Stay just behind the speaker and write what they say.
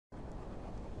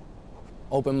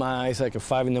opened my eyes like at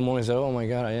 5 in the morning and said, oh my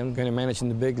God, I am going to manage in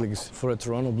the big leagues for the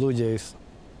Toronto Blue Jays.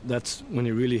 That's when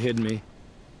it really hit me.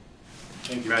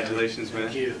 Congratulations, man.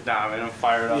 Thank you. Nah, man, I'm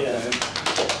fired up, man.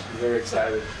 Very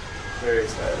excited. Very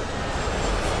excited.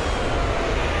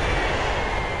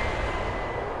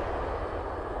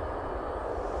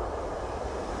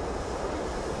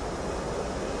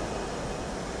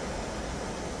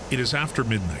 It is after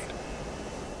midnight.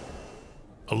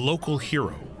 A local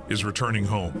hero is returning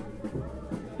home,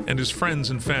 and his friends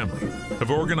and family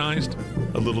have organized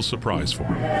a little surprise for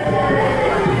him.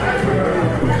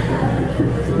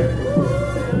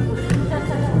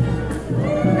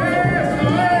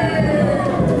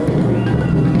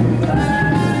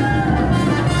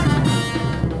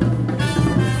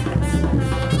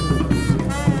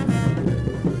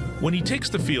 When he takes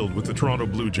the field with the Toronto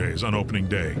Blue Jays on opening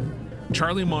day,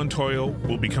 Charlie Montoyo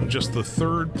will become just the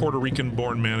third Puerto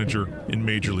Rican-born manager in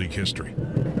Major League history.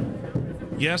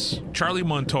 Yes, Charlie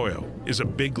Montoyo is a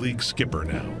big league skipper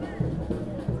now,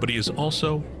 but he is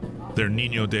also their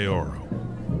Nino de Oro,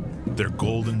 their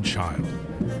golden child.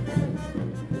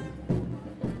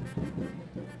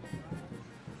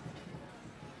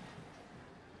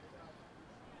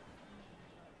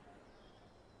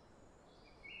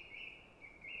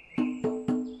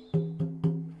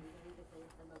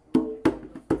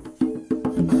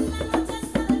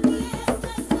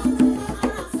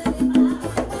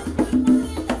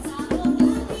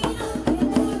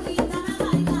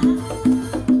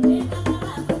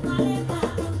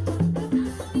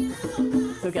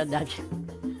 Look at that,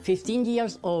 15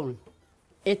 years old.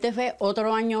 Este fue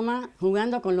otro año más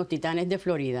jugando con los Titanes de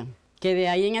Florida, que de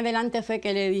ahí en adelante fue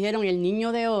que le dijeron el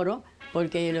niño de oro,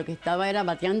 porque lo que estaba era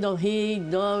bateando hit,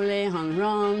 doble, home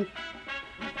run.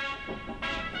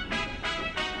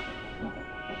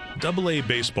 AA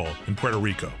baseball in Puerto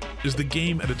Rico is the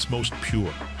game at its most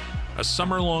pure, a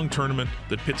summer-long tournament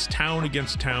that pits town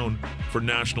against town for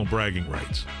national bragging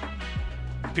rights.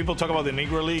 People talk about the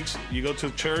Negro Leagues. You go to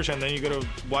church and then you go to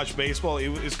watch baseball.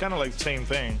 It's kind of like the same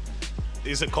thing.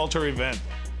 It's a cultural event.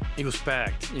 It was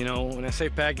packed, you know. When I say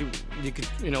packed, you could,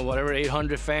 you know, whatever,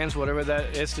 800 fans, whatever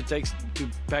that is to take to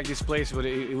pack this place, but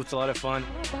it was a lot of fun.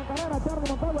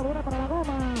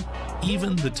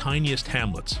 Even the tiniest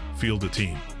hamlets field a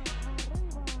team.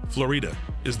 Florida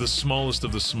is the smallest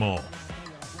of the small.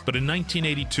 But in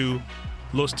 1982,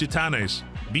 Los Titanes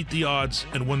beat the odds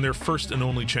and won their first and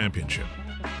only championship.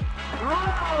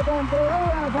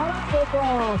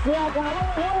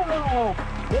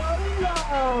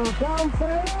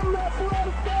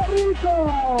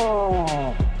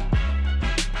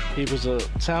 He was a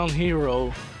town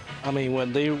hero. I mean,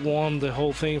 when they won the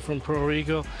whole thing from Puerto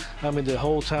Rico, I mean, the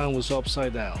whole town was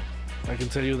upside down. I can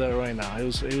tell you that right now. It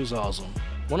was awesome.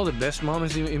 One of the best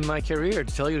moments in my career,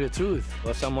 to tell you the truth.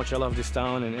 That's how much I love this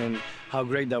town and how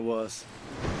great that was.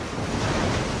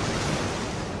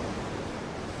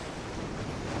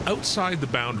 Outside the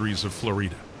boundaries of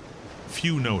Florida,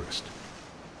 few noticed.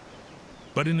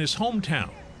 But in his hometown,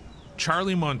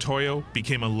 Charlie Montoyo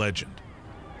became a legend.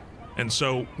 And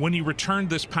so, when he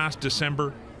returned this past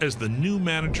December as the new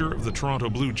manager of the Toronto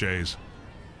Blue Jays,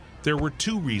 there were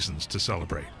two reasons to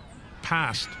celebrate,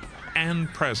 past and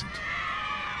present.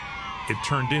 It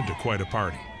turned into quite a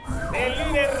party. El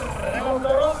líder de los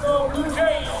Toronto Blue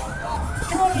Jays,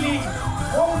 Charlie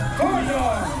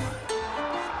Montoyo.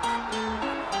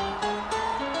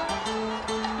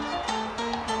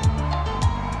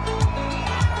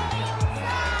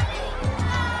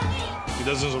 It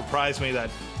doesn't surprise me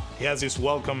that he has this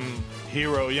welcome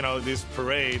hero, you know, this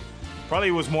parade. Probably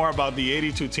it was more about the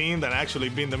 82 team than actually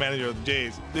being the manager of the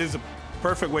Jays. This is a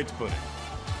perfect way to put it.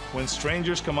 When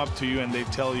strangers come up to you and they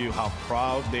tell you how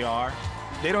proud they are,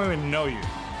 they don't even know you.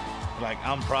 Like,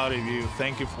 I'm proud of you,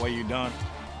 thank you for what you've done.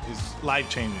 It's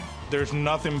life-changing. There's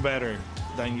nothing better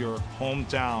than your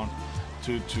hometown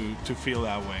to feel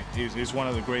that way. It's one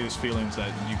of the greatest feelings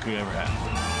that you could ever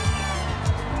have.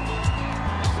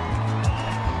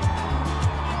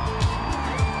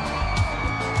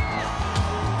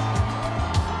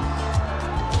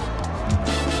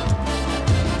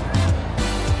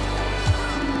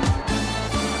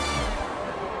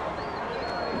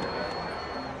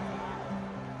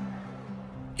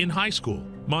 In high school,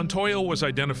 Montoyo was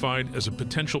identified as a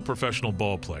potential professional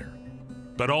ball player,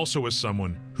 but also as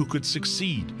someone who could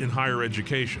succeed in higher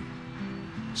education.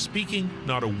 Speaking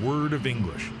not a word of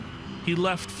English, he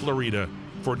left Florida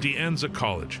for De Anza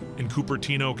College in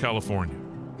Cupertino, California.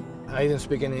 I didn't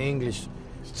speak any English,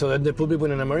 so that they put me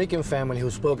with an American family who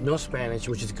spoke no Spanish,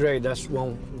 which is great. That's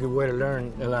one good way to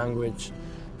learn a language.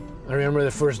 I remember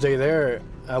the first day there,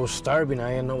 I was starving. I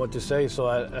didn't know what to say, so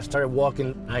I started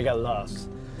walking. I got lost.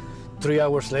 3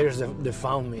 hours later, they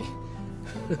found me.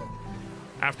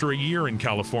 After a year in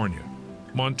California,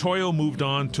 Montoyo moved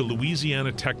on to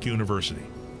Louisiana Tech University,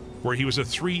 where he was a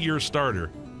 3-year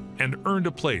starter and earned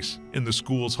a place in the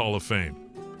school's Hall of Fame.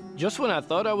 Just when I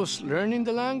thought I was learning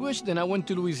the language, then I went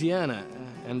to Louisiana,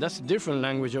 and that's a different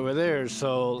language over there.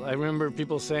 So I remember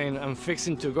people saying, I'm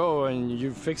fixing to go, and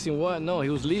you're fixing what? No, he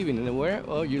was leaving. And where?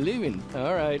 Oh, you're leaving.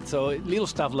 All right, so little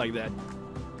stuff like that.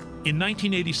 In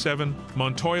 1987,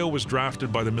 Montoyo was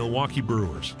drafted by the Milwaukee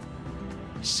Brewers.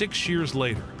 6 years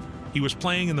later, he was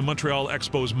playing in the Montreal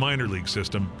Expos minor league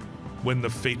system when the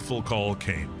fateful call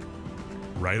came,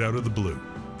 right out of the blue.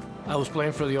 I was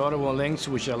playing for the Ottawa Lynx,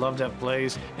 which I love that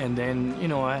place, and then,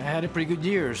 I had a pretty good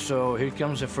year, so here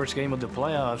comes the first game of the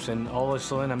playoffs, and all of a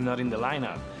sudden I'm not in the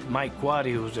lineup. Mike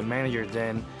Quaddy, who was the manager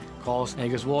then, calls, and he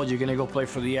goes, well, you're gonna go play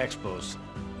for the Expos.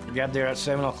 I got there at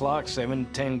 7 o'clock,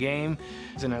 7:10 game,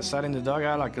 and I sat in the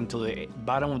dugout like until the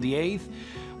bottom of the 8th,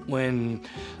 when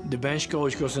the bench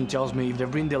coach goes and tells me, if they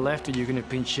bring the lefty, you're gonna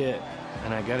pinch hit.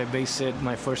 And I got a base hit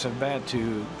my first at bat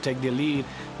to take the lead,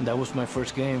 and that was my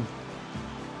first game.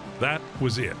 That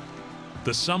was it.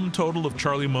 The sum total of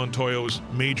Charlie Montoyo's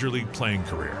major league playing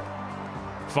career.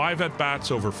 5 at-bats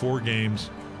over 4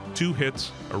 games, 2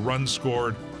 hits, a run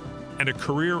scored, and a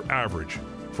career average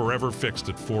forever fixed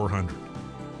at 400.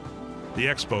 The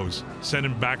Expos sent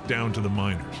him back down to the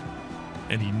minors,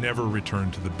 and he never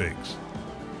returned to the bigs.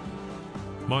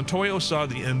 Montoyo saw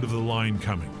the end of the line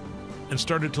coming and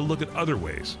started to look at other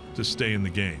ways to stay in the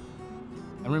game.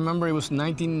 I remember it was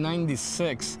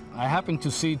 1996. I happened to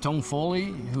see Tom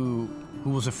Foley, who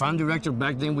was a fan director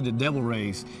back then with the Devil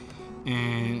Rays.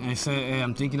 And I said, hey,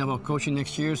 I'm thinking about coaching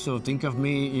next year, so think of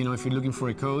me, if you're looking for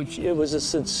a coach. It was a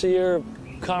sincere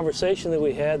conversation that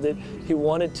we had that he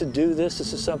wanted to do this.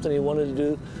 This is something he wanted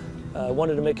to do,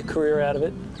 wanted to make a career out of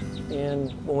it.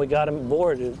 And when we got him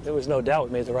aboard, there was no doubt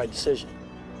we made the right decision.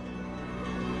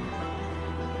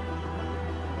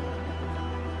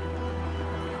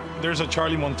 There's a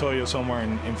Charlie Montoyo somewhere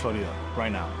in Florida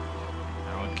right now.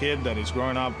 A kid that is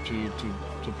growing up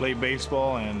to play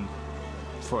baseball, and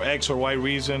for X or Y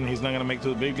reason, he's not going to make it to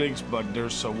the big leagues, but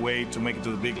there's a way to make it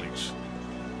to the big leagues.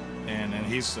 And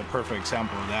he's a perfect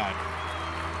example of that.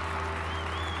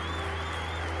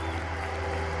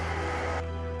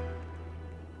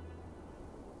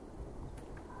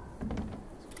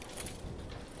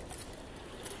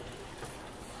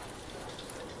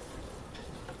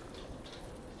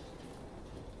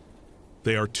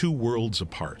 They are 2 worlds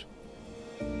apart.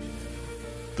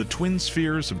 The twin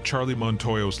spheres of Charlie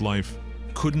Montoyo's life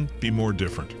couldn't be more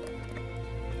different.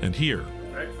 And here,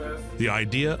 the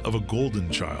idea of a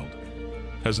golden child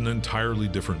has an entirely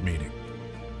different meaning.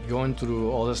 Going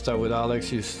through all this stuff with Alex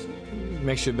just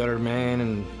makes you a better man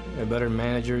and a better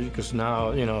manager, because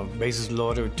now, bases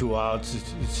loaded with 2 outs,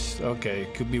 it's okay,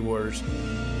 it could be worse.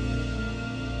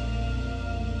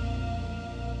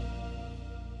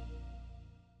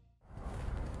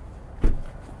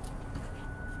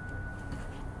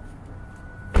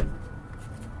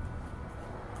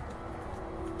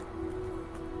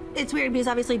 It's weird because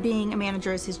obviously being a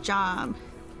manager is his job,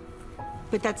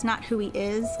 but that's not who he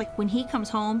is. Like when he comes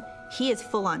home, he is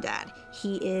full on dad.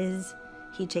 He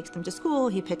takes them to school,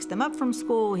 he picks them up from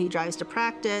school, he drives to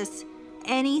practice.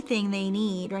 Anything they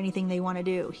need or anything they want to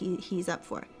do, he's up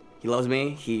for it. He loves me,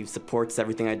 he supports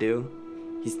everything I do.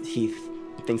 He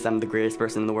thinks I'm the greatest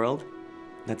person in the world.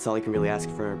 That's all you can really ask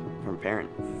from a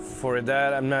parent. For a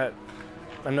dad, I'm not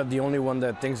the only one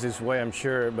that thinks this way, I'm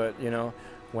sure, but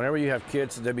whenever you have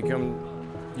kids, they become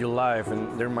your life,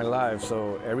 and they're my life,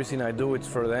 so everything I do, it's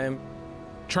for them.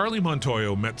 Charlie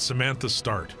Montoyo met Samantha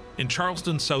Start in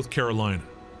Charleston, South Carolina,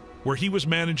 where he was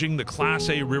managing the Class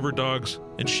A River Dogs,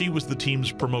 and she was the team's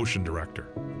promotion director.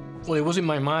 Well, it was in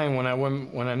my mind when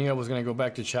I knew I was going to go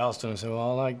back to Charleston. I said,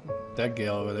 well, I like that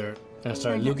girl over there. And I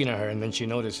started looking at her, and then she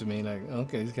noticed me, like,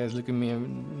 okay, this guy's looking at me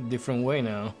in a different way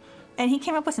now. And he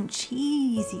came up with some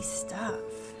cheesy stuff.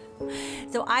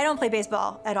 So I don't play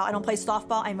baseball at all. I don't play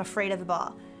softball. I'm afraid of the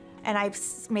ball. And I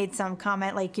made some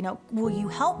comment like, will you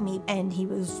help me? And he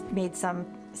made some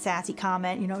sassy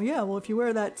comment, yeah, well, if you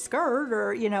wear that skirt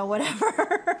or,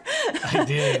 whatever. I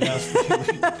did.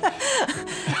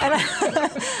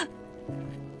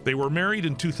 They were married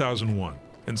in 2001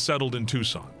 and settled in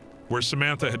Tucson, where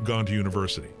Samantha had gone to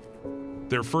university.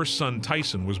 Their first son,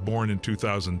 Tyson, was born in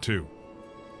 2002.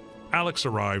 Alex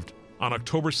arrived on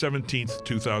October 17th,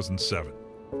 2007,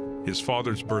 his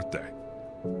father's birthday.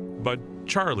 But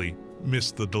Charlie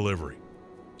missed the delivery.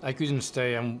 I couldn't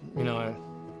stay.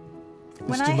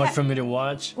 When too much for me to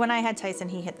watch. When I had Tyson,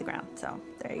 he hit the ground. So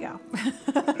there you go.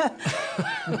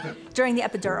 During the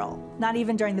epidural, not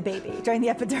even during the baby, during the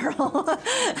epidural.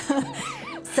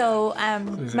 So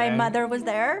my mother was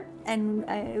there, and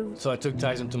So I took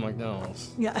Tyson to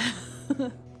McDonald's. Yeah.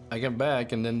 I got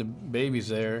back, and then the baby's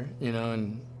there, you know,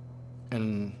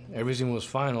 and everything was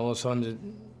fine. All of a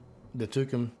sudden, they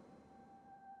took him.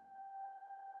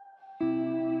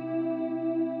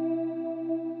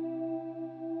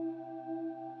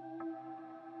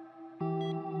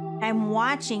 I'm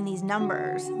watching these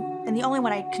numbers, and the only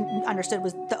one I understood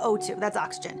was the O2, that's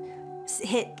oxygen,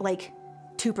 hit like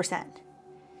 2%,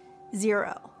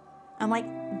 0. I'm like,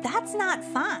 that's not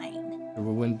fine.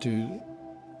 We went to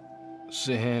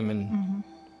see him, and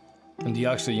the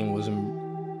oxygen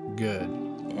wasn't good.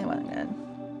 It wasn't good.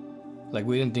 Like,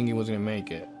 we didn't think he was gonna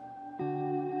make it.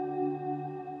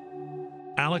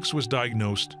 Alex was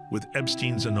diagnosed with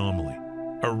Epstein's anomaly,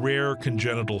 a rare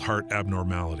congenital heart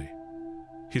abnormality.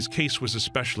 His case was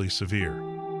especially severe.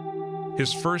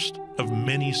 His first of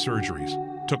many surgeries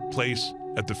took place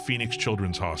at the Phoenix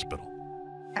Children's Hospital.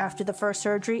 After the first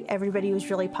surgery, everybody was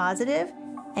really positive,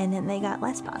 and then they got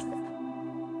less positive.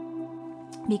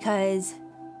 Because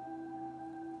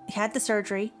he had the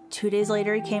surgery, 2 days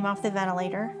later he came off the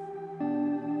ventilator.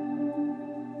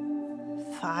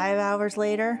 5 hours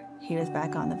later, he was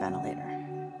back on the ventilator.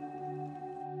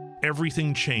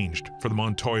 Everything changed for the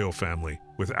Montoyo family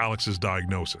with Alex's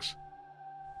diagnosis.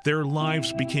 Their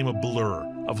lives became a blur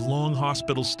of long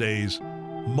hospital stays,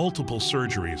 multiple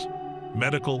surgeries,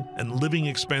 medical and living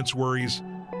expense worries,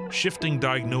 shifting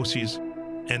diagnoses,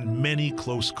 and many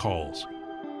close calls.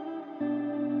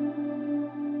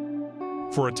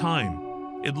 For a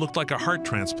time, it looked like a heart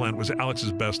transplant was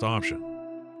Alex's best option.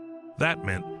 That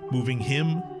meant moving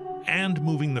him and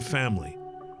moving the family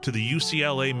to the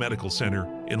UCLA Medical Center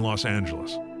in Los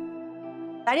Angeles.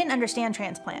 I didn't understand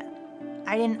transplant.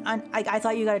 I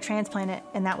thought you got to transplant it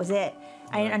and that was it.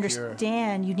 I didn't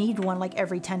understand you need one like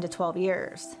every 10 to 12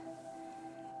 years.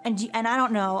 And I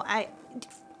don't know,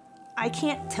 I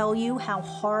can't tell you how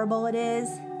horrible it is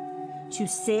to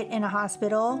sit in a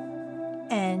hospital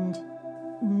and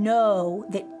know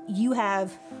that you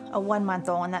have a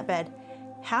 1-month-old on that bed.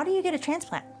 How do you get a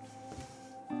transplant?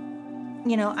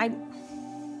 You know,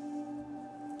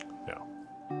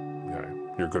 Yeah,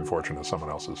 your good fortune is someone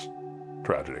else's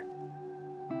tragedy.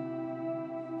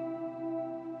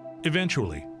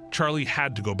 Eventually, Charlie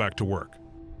had to go back to work.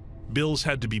 Bills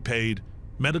had to be paid,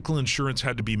 medical insurance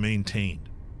had to be maintained.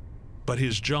 But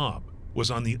his job was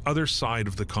on the other side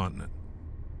of the continent.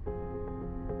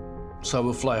 So I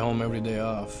would fly home every day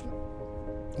off,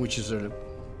 which is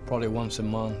probably once a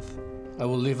month. I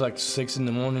would leave like 6 in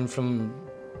the morning from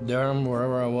Durham,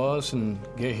 wherever I was, and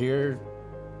get here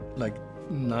like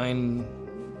 9,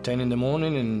 10 in the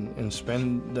morning and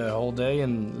spend the whole day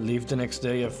and leave the next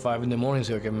day at 5 in the morning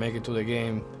so I can make it to the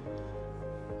game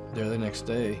there the next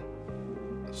day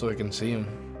so I can see him.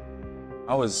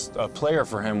 I was a player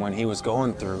for him when he was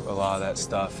going through a lot of that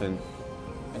stuff, and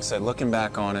like I said, looking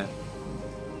back on it,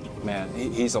 man,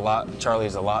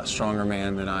 Charlie's a lot stronger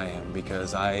man than I am,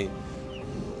 because I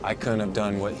couldn't have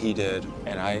done what he did,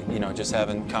 and just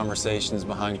having conversations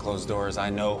behind closed doors,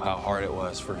 I know how hard it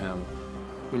was for him.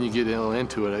 When you get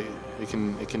into it, it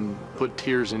can put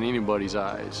tears in anybody's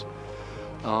eyes.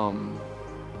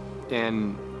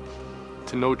 And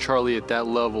to know Charlie at that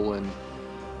level and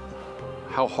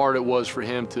how hard it was for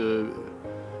him to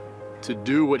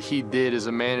do what he did as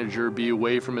a manager, be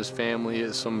away from his family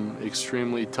at some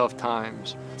extremely tough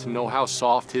times. To know how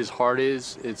soft his heart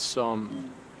is, it's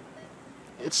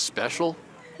special.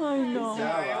 I know.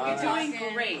 You're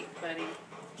doing great, buddy.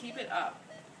 Keep it up.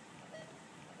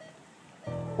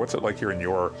 What's it like hearing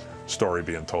your story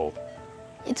being told?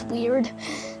 It's weird.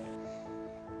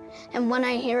 And when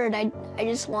I hear it, I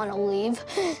just want to leave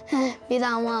because I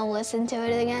don't want to listen to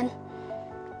it again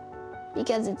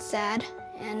because it's sad,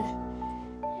 and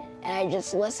I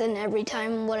just listen every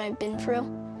time what I've been through.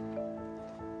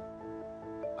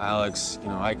 Alex,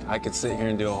 I could sit here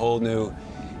and do a whole new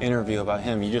interview about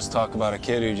him. You just talk about a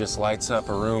kid who just lights up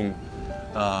a room.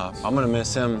 I'm gonna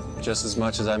miss him just as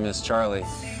much as I miss Charlie.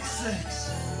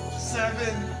 6, 7,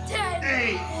 10.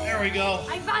 8. There we go.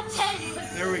 I got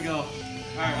 10. There we go. All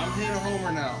right, I'm hitting a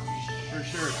homer now, for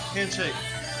sure. Handshake.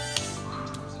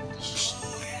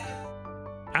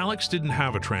 Alex didn't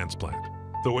have a transplant,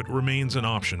 though it remains an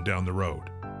option down the road.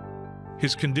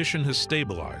 His condition has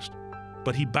stabilized,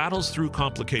 but he battles through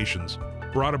complications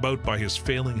brought about by his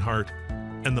failing heart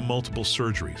and the multiple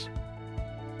surgeries.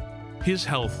 His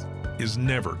health is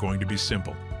never going to be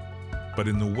simple, but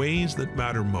in the ways that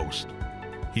matter most,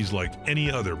 he's like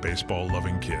any other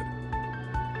baseball-loving kid.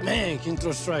 Man, can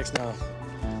throw strikes now.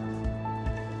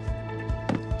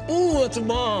 Ooh, that's a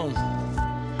bomb.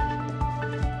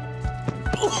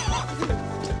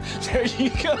 There you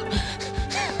go.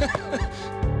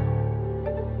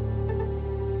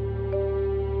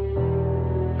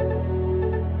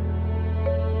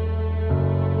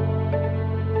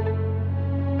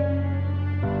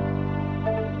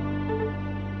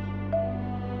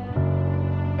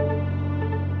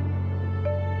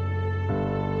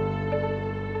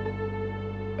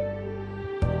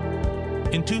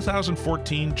 In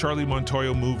 2014, Charlie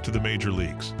Montoyo moved to the major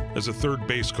leagues as a third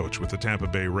base coach with the Tampa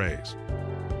Bay Rays.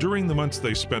 During the months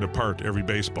they spent apart every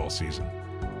baseball season,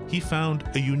 he found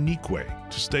a unique way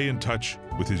to stay in touch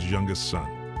with his youngest son.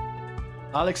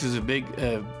 Alex is a big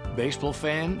baseball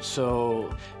fan,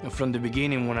 so from the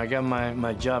beginning, when I got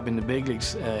my job in the big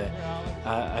leagues,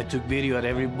 I took video at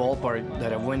every ballpark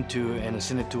that I went to and I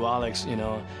sent it to Alex, you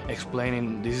know,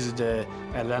 explaining this is the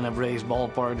Atlanta Braves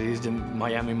ballpark, this is the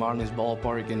Miami Marlins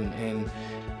ballpark, and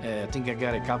I think I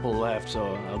got a couple left,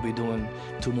 so I'll be doing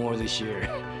 2 more this year.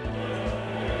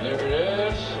 There it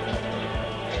is.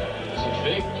 It's a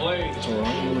big place. So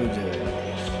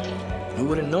who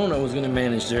would have known I was going to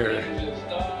manage there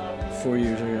 4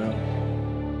 years ago?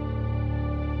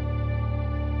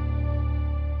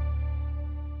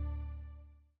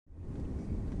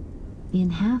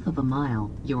 In half of a mile,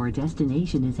 your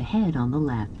destination is ahead on the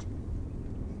left.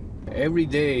 Every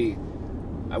day,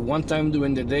 at one time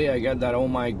during the day, I got that oh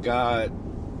my God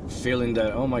feeling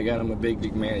that, oh my God, I'm a big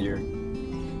league manager.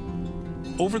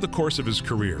 Over the course of his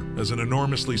career as an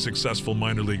enormously successful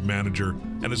minor league manager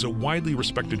and as a widely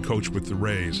respected coach with the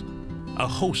Rays, a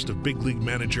host of big league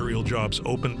managerial jobs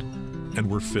opened and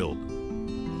were filled.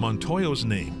 Montoyo's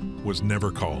name was never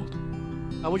called.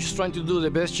 I was just trying to do the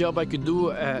best job I could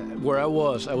do where I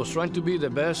was. I was trying to be the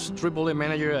best AAA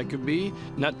manager I could be,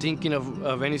 not thinking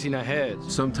of anything ahead.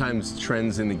 Sometimes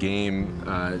trends in the game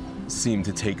seem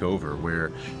to take over,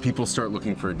 where people start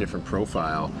looking for a different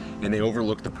profile and they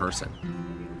overlook the person.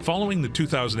 Following the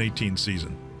 2018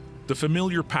 season, the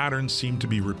familiar pattern seemed to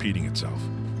be repeating itself.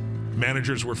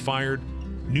 Managers were fired,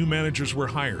 new managers were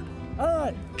hired.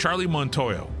 Charlie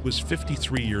Montoyo was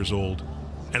 53 years old,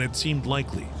 and it seemed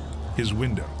likely his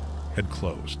window had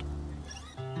closed.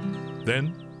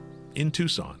 Then, in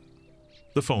Tucson,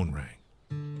 the phone rang.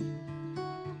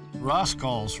 Ross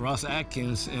calls, Ross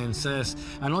Atkins, and says,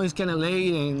 I know it's kind of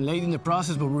late in the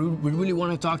process, but we really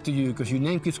want to talk to you because your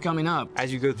name keeps coming up.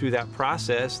 As you go through that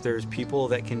process, there's people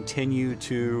that continue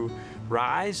to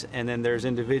rise, and then there's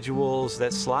individuals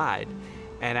that slide.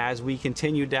 And as we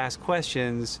continued to ask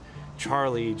questions,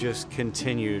 Charlie just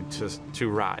continued to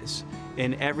rise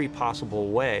in every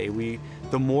possible way.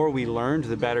 The more we learned,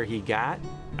 the better he got.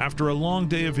 After a long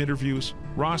day of interviews,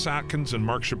 Ross Atkins and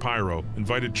Mark Shapiro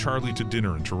invited Charlie to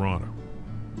dinner in Toronto.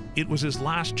 It was his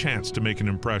last chance to make an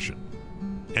impression,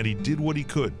 and he did what he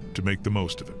could to make the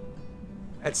most of it.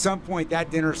 At some point,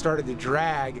 that dinner started to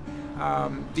drag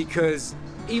because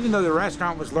even though the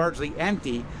restaurant was largely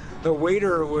empty, the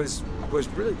waiter was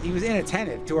really, he was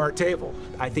inattentive to our table.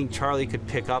 I think Charlie could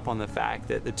pick up on the fact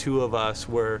that the two of us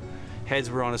heads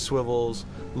were on a swivels,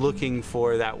 looking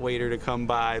for that waiter to come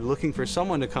by, looking for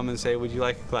someone to come and say, would you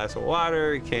like a glass of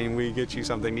water? Can we get you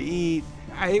something to eat?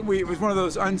 I think it was one of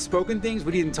those unspoken things.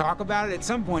 We didn't talk about it. At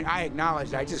some point, I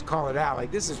acknowledged, I just called it out,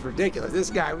 like, this is ridiculous. This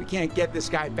guy, we can't get this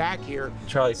guy back here.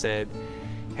 Charlie said,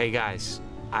 hey guys,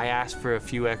 I asked for a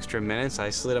few extra minutes. I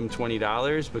slid him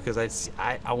 $20 because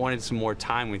I wanted some more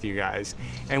time with you guys.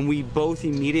 And we both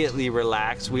immediately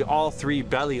relaxed. We all three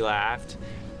belly laughed,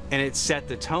 and it set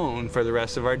the tone for the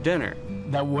rest of our dinner.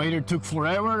 That waiter took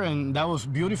forever, and that was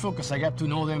beautiful because I got to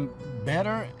know them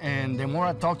better. And the more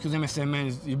I talked to them, I said, man,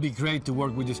 it'd be great to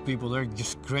work with these people. They're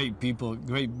just great people,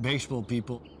 great baseball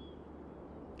people.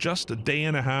 Just a day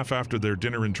and a half after their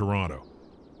dinner in Toronto,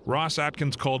 Ross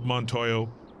Atkins called Montoyo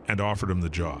and offered him the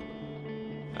job.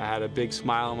 I had a big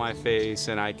smile on my face,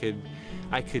 and I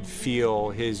could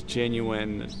feel his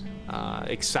genuine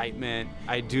excitement.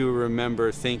 I do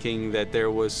remember thinking that there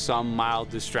was some mild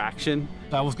distraction.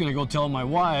 I was gonna go tell my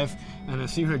wife, and I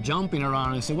see her jumping around,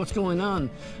 and I said, what's going on?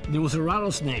 There was a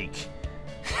rattlesnake.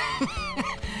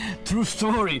 True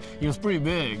story, he was pretty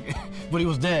big, but he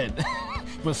was dead.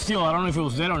 But still, I don't know if it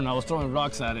was dead or not, I was throwing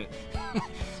rocks at it.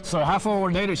 So a half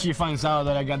hour later, she finds out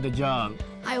that I got the job.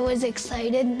 I was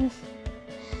excited,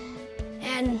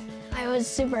 and I was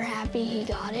super happy he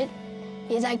got it,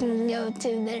 because I can go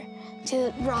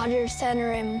to Rogers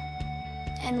Center and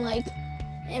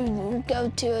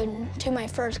go to my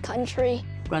first country.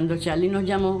 Cuando Charlie nos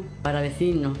llamó para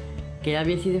decirnos que él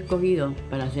había sido escogido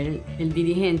para ser el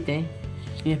dirigente,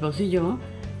 mi esposo y yo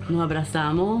nos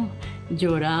abrazamos,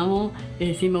 lloramos,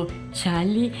 decimos,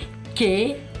 Charlie,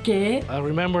 ¿qué? I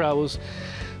remember I was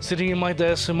sitting in my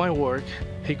desk in my work.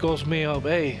 He calls me up,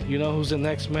 hey, you know who's the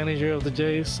next manager of the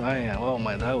Jays? I am. Oh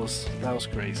man, that was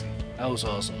crazy. That was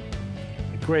awesome.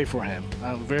 Great for him.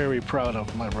 I'm very proud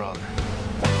of my brother.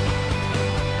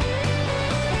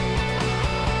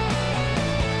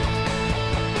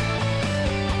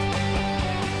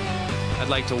 I'd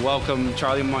like to welcome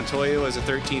Charlie Montoyo as the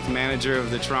 13th manager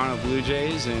of the Toronto Blue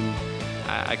Jays, and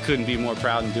I couldn't be more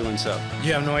proud in doing so.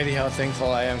 You have no idea how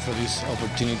thankful I am for this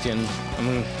opportunity, and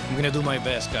I'm gonna do my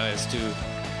best, guys, to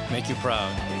make you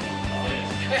proud.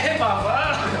 ¡Eh,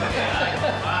 papá!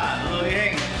 ¿Todo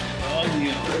bien?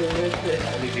 Coño.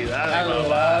 Felicidades, papá.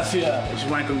 Gracias. I just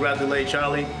want to congratulate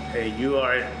Charlie. Hey, you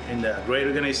are in a great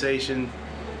organization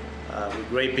with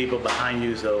great people behind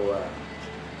you, so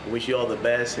I wish you all the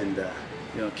best, and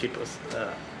you know, keep us.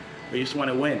 We just want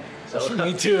to win. So,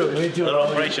 Me too. Little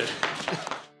pressure.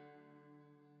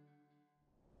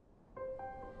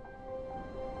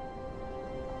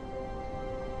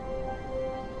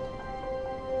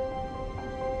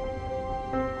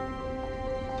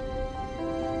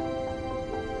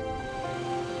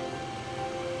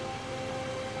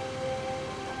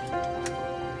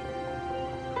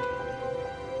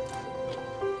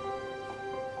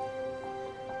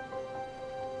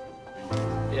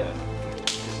 Yeah.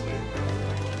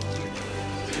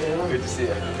 Good to see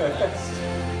you.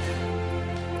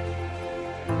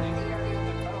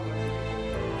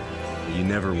 You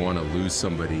never want to lose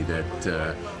somebody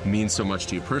that means so much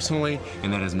to you personally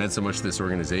and that has meant so much to this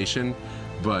organization.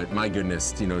 But my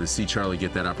goodness, you know, to see Charlie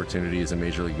get that opportunity as a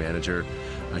major league manager,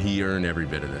 he earned every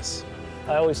bit of this.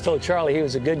 I always told Charlie he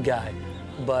was a good guy,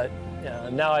 but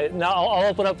now I'll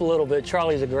open up a little bit.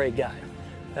 Charlie's a great guy.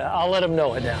 I'll let him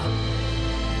know it now.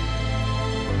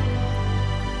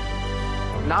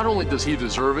 Not only does he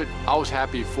deserve it, I was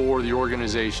happy for the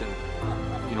organization.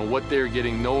 You know, what they're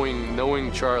getting,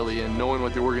 knowing Charlie and knowing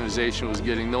what the organization was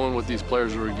getting, knowing what these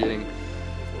players were getting,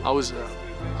 I was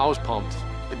pumped.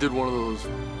 I did one of those,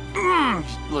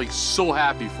 like, so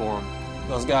happy for him.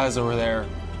 Those guys over there,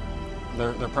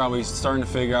 they're probably starting to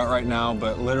figure out right now,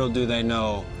 but little do they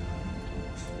know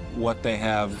what they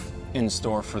have in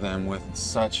store for them with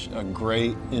such a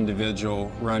great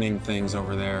individual running things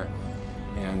over there.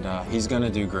 And he's going to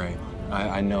do great.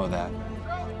 I know that.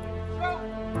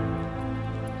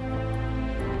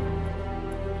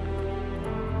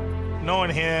 Knowing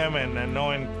him and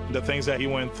knowing the things that he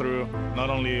went through, not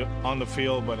only on the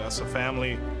field, but as a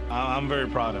family, I'm very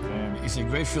proud of him. It's a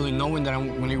great feeling knowing that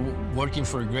I'm really working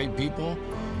for great people.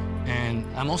 And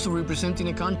I'm also representing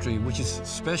a country, which is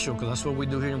special, because that's what we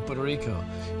do here in Puerto Rico.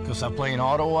 Because I play in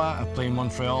Ottawa, I play in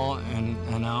Montreal, and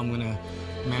now I'm going to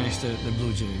manage the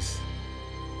Blue Jays.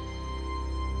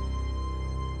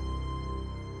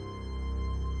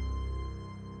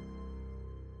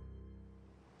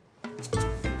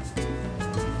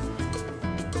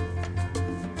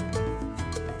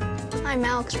 I'm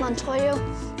Alex Montoyo.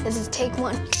 This is take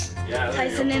one. Yeah,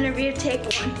 Tyson interview, take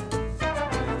one.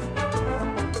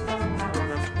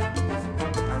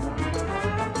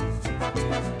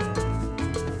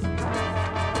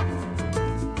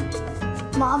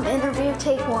 Mom interview,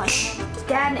 take one.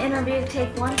 Dad interview,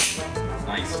 take one.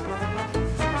 Nice.